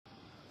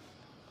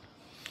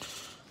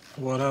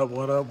What up,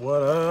 what up,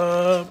 what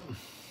up?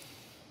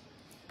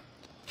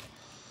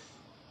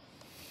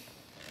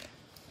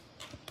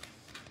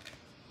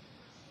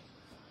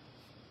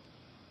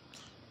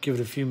 Give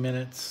it a few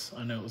minutes.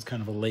 I know it was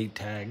kind of a late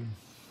tag.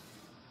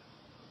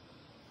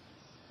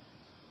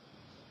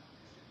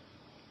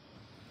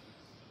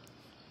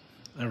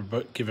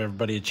 Give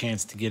everybody a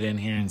chance to get in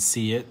here and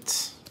see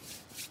it.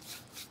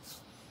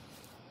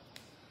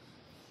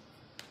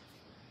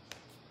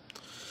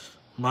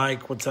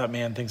 Mike, what's up,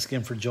 man? Thanks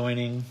again for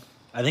joining.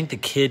 I think the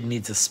kid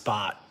needs a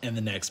spot in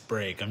the next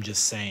break. I'm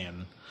just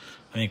saying.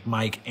 I think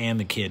Mike and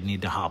the kid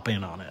need to hop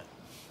in on it.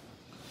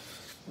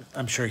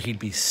 I'm sure he'd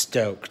be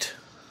stoked.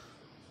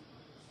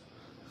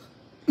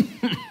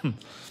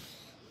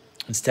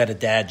 Instead of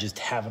dad just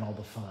having all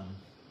the fun.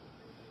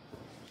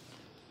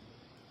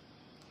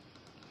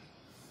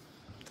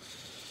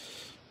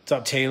 What's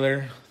up,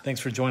 Taylor?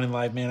 Thanks for joining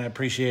live, man. I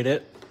appreciate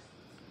it.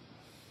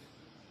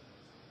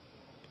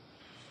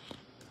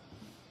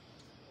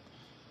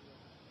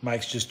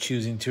 Mike's just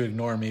choosing to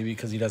ignore me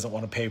because he doesn't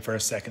want to pay for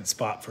a second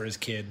spot for his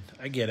kid.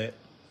 I get it.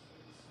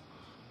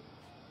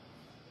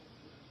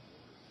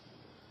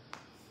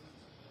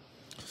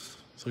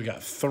 So we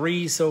got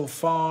 3 so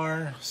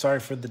far.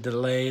 Sorry for the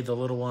delay, the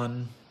little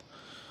one.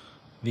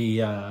 The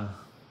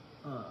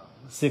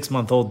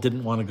 6-month-old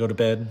didn't want to go to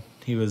bed.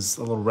 He was a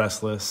little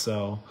restless,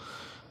 so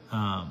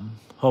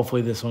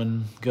hopefully this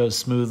one goes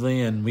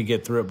smoothly and we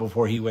get through it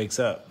before he wakes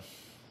up.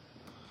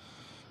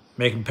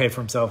 Make him pay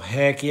for himself.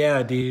 Heck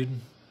yeah, dude.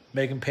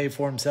 Make him pay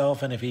for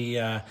himself, and if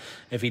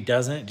he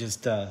doesn't,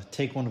 just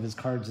take one of his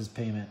cards as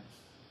payment.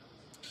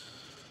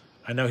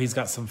 I know he's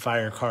got some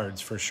fire cards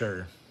for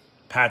sure.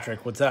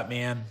 Patrick, what's up,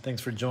 man?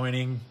 Thanks for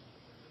joining.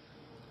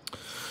 I'm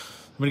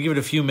going to give it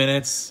a few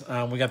minutes.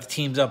 We got the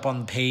teams up on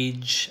the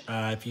page.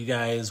 If you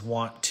guys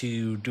want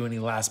to do any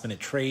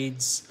last-minute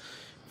trades,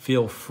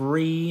 feel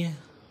free.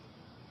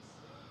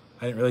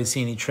 I didn't really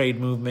see any trade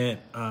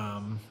movement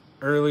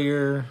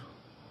earlier.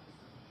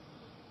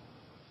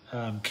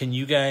 Can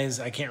you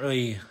guys, I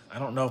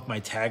don't know if my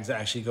tags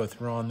actually go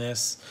through on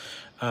this.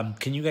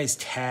 Can you guys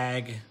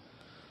tag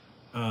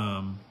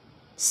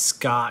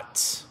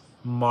Scott,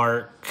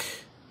 Mark,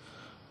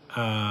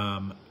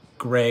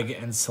 Greg,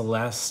 and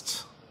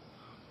Celeste?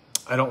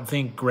 I don't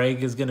think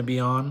Greg is going to be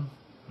on.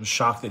 I'm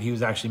shocked that he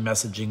was actually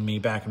messaging me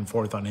back and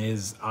forth on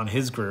his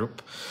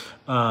group,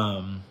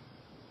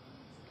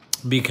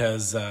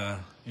 because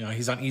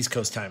he's on East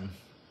Coast time.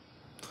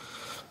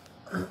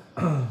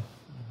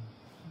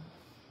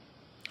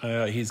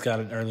 He's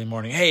got an early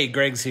morning. Hey,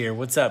 Greg's here.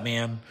 What's up,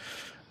 man?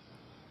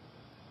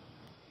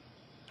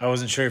 I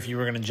wasn't sure if you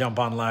were going to jump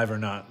on live or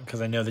not because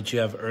I know that you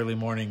have early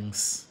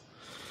mornings.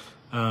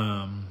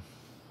 So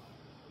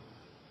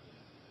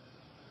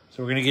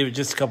we're going to give it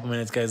just a couple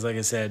minutes, guys, like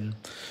I said.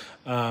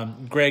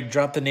 Greg,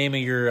 drop the name of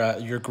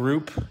your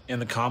group in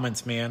the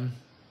comments, man.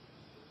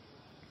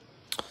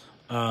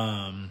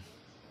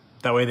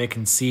 That way they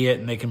can see it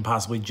and they can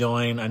possibly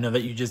join. I know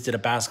that you just did a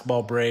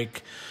basketball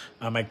break.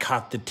 I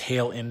caught the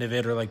tail end of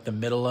it or like the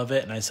middle of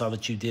it, and I saw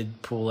that you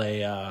did pull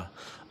a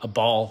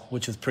ball,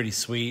 which was pretty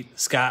sweet.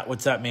 Scott,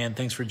 what's up, man?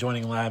 Thanks for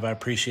joining live. I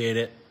appreciate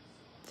it.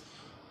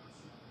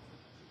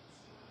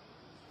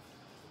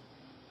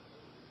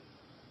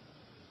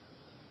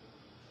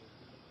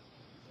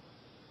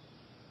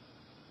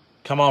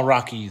 Come on,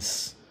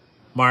 Rockies.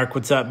 Mark,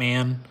 what's up,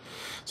 man?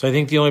 So I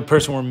think the only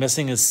person we're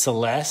missing is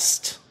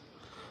Celeste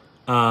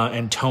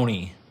and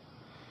Tony.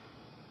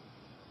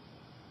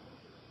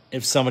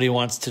 If somebody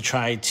wants to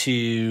try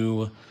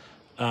to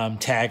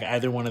tag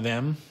either one of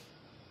them.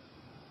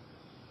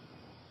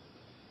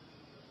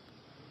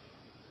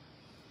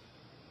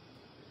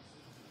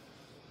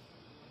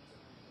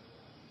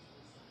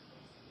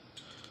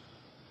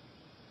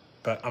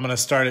 But I'm going to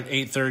start at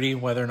 8:30,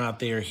 whether or not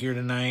they are here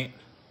tonight.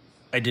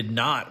 I did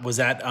not. Was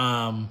that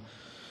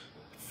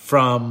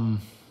from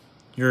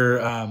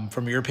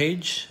your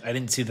page? I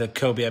didn't see the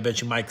Kobe. I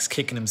bet you Mike's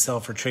kicking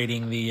himself for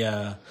trading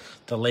the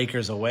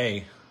Lakers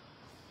away.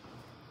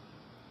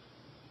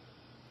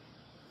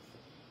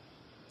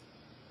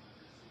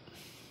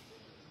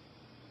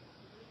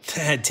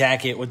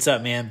 Tack it. What's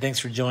up, man? Thanks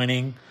for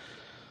joining.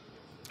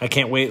 I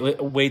can't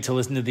wait to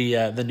listen to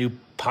the new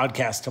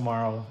podcast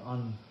tomorrow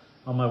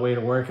on my way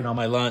to work and on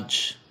my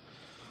lunch.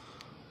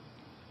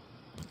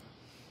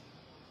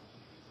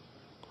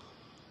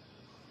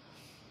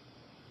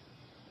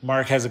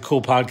 Mark has a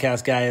cool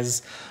podcast,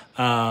 guys.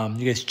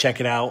 You guys check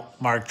it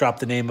out. Mark dropped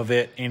the name of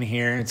it in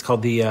here. It's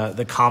called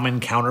the Common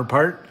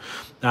Counterpart.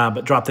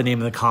 But drop the name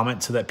in the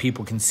comment so that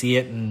people can see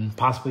it and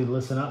possibly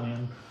listen up,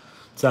 man.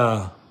 It's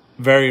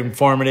very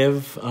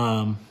informative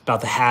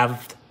about the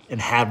have and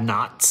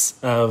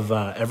have-nots of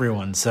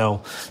everyone.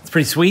 So it's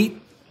pretty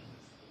sweet.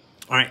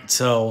 All right,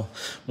 so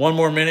one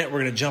more minute.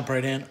 We're going to jump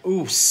right in.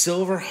 Ooh,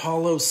 Silver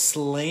Hollow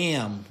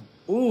Slam.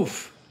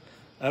 Oof.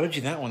 I bet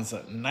you that one's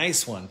a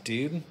nice one,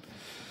 dude.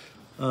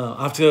 I'll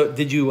have to go.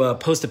 Did you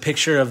post a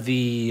picture of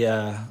the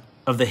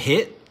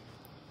hit?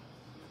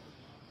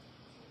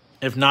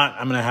 If not,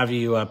 I'm going to have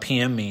you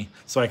PM me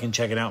so I can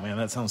check it out, man.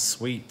 That sounds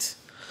sweet.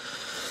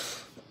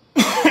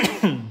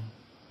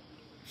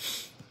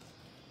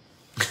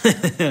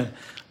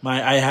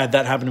 I had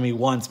that happen to me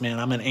once, man.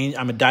 I'm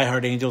a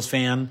diehard Angels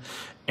fan,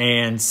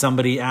 and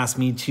somebody asked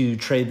me to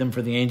trade them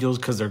for the Angels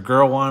because their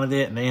girl wanted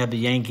it, and they had the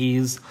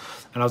Yankees.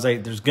 And I was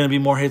like, there's going to be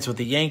more hits with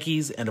the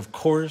Yankees. And, of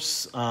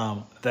course,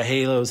 the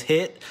Halos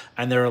hit,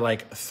 and there were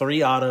like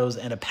 3 autos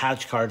and a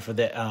patch card for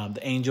the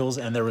Angels,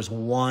 and there was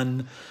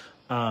 1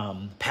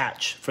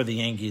 patch for the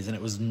Yankees, and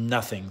it was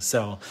nothing.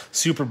 So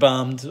super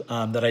bummed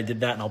that I did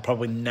that, and I'll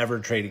probably never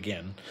trade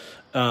again.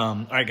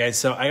 All right, guys,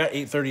 so I got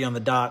 8:30 on the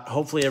dot.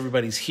 Hopefully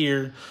everybody's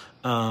here.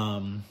 So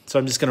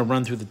I'm just going to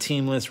run through the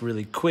team list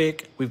really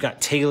quick. We've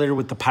got Taylor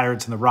with the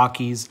Pirates and the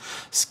Rockies,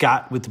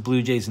 Scott with the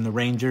Blue Jays and the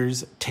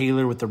Rangers,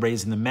 Taylor with the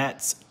Rays and the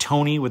Mets,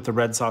 Tony with the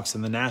Red Sox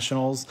and the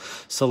Nationals,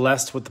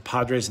 Celeste with the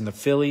Padres and the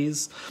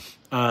Phillies,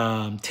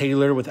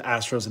 Taylor with the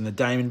Astros and the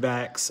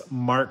Diamondbacks,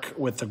 Mark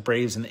with the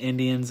Braves and the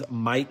Indians,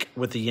 Mike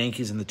with the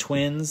Yankees and the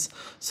Twins,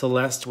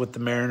 Celeste with the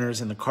Mariners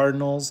and the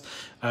Cardinals,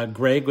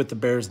 Greg with the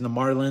Bears and the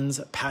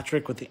Marlins,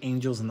 Patrick with the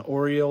Angels and the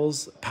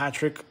Orioles.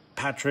 Patrick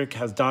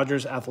has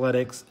Dodgers,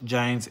 Athletics,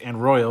 Giants,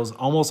 and Royals,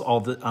 almost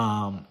all the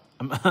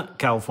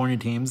California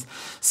teams.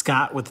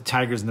 Scott with the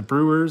Tigers and the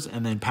Brewers,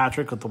 and then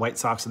Patrick with the White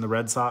Sox and the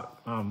Reds,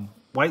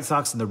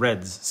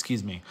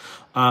 excuse me.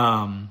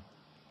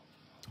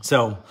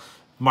 So,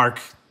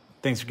 Mark,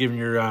 thanks for giving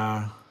your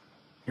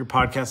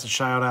podcast a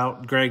shout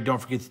out. Greg,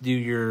 don't forget to do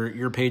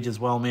your page as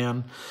well,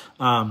 man.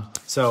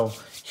 So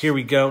here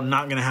we go.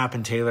 Not going to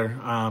happen, Taylor.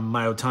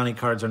 My Ohtani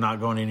cards are not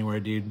going anywhere,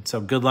 dude.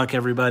 So good luck,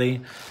 everybody.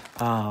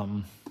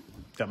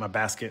 Got my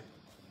basket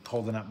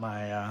holding up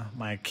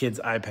my kid's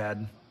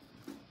iPad.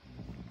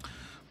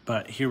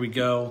 But here we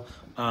go.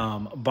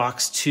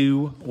 Box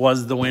 2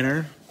 was the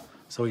winner.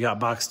 So we got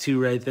box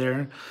 2 right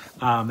there.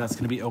 That's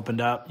going to be opened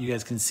up. You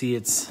guys can see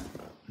it's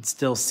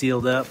still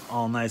sealed up,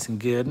 all nice and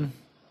good.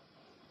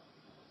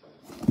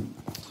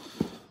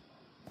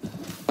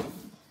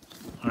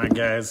 All right,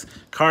 guys.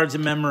 Cards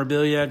and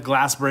memorabilia,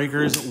 Glass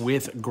Breakers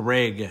with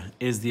Greg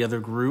is the other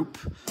group.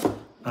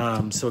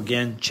 So,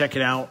 again, check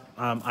it out.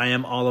 I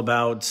am all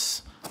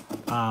about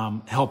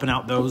helping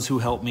out those who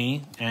help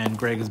me, and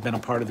Greg has been a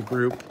part of the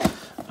group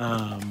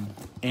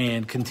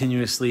and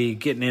continuously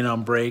getting in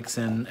on breaks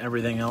and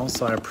everything else.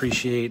 So I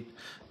appreciate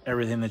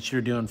everything that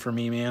you're doing for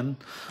me, man.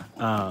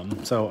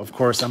 So, of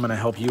course, I'm going to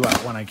help you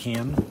out when I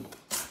can.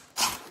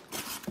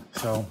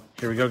 So,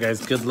 here we go,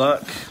 guys. Good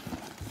luck.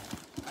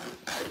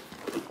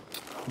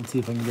 Let's see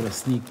if I can get a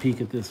sneak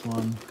peek at this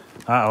one.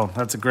 Uh-oh,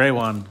 that's a gray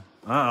one.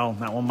 Uh-oh,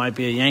 that one might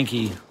be a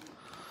Yankee.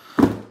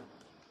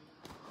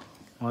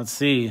 Let's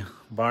see.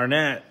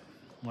 Barnett.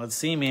 Let's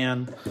see,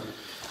 man.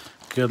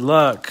 Good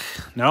luck.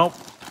 Nope.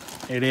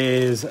 It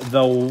is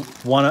the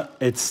one.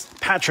 It's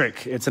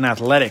Patrick. It's an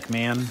Athletic,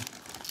 man.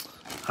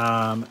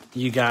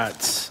 You got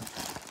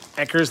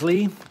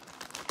Eckersley. Is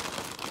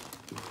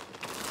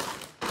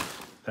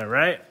that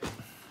right?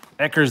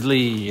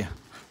 Eckersley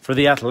for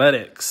the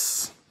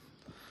Athletics.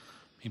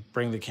 Let me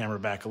bring the camera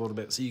back a little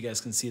bit so you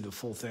guys can see the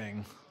full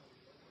thing.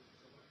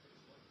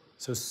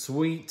 So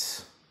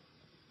sweet.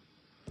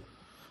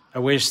 I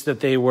wish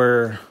that they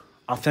were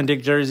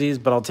authentic jerseys,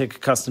 but I'll take a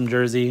custom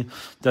jersey. It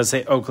does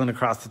say Oakland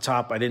across the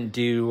top. I didn't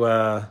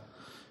show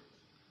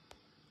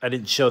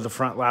the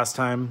front last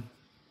time,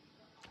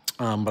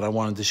 but I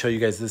wanted to show you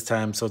guys this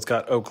time. So it's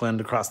got Oakland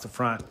across the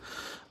front,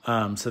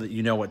 so that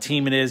you know what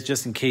team it is,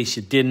 just in case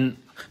you didn't.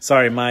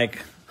 Sorry,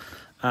 Mike.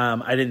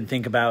 I didn't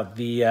think about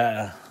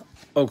the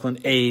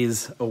Oakland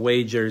A's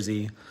away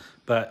jersey,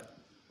 but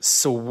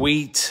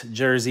sweet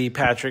jersey,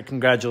 Patrick.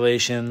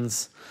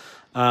 Congratulations.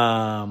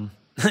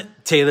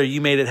 Taylor,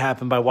 you made it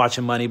happen by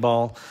watching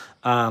Moneyball.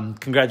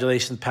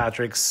 Congratulations,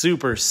 Patrick.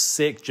 Super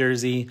sick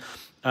jersey.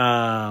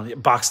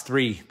 Box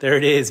 3. There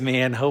it is,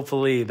 man.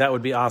 Hopefully that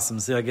would be awesome.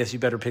 So I guess you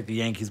better pick the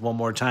Yankees one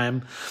more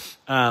time.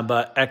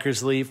 But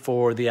Eckersley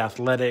for the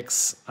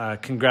Athletics.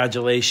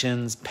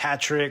 Congratulations,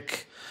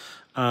 Patrick.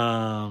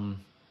 You're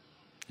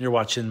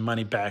watching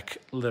Money Back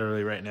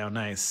literally right now.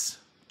 Nice.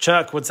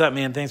 Chuck, what's up,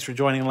 man? Thanks for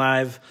joining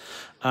live.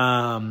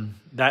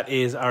 That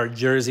is our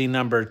jersey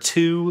number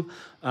 2.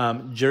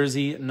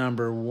 Jersey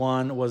number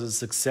 1 was a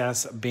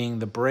success, being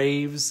the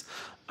Braves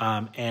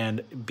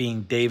and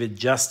being David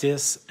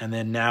Justice. And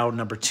then now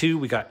number 2,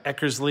 we got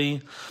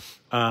Eckersley.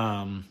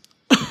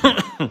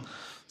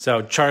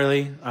 So,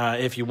 Charlie,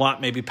 if you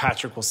want, maybe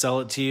Patrick will sell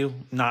it to you.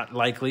 Not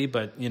likely,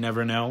 but you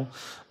never know.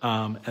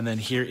 And then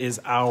here is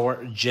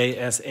our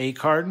JSA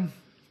card.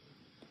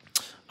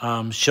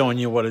 Showing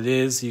you what it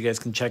is. You guys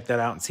can check that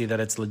out and see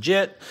that it's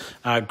legit.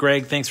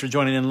 Greg, thanks for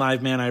joining in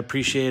live, man. I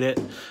appreciate it.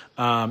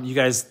 You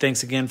guys,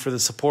 thanks again for the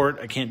support.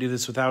 I can't do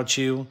this without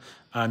you.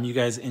 You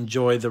guys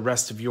enjoy the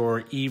rest of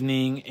your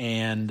evening,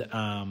 and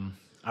I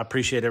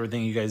appreciate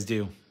everything you guys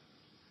do.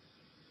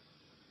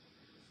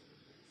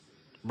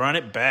 Run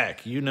it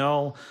back. You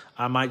know,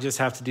 I might just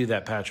have to do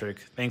that,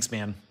 Patrick. Thanks,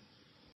 man.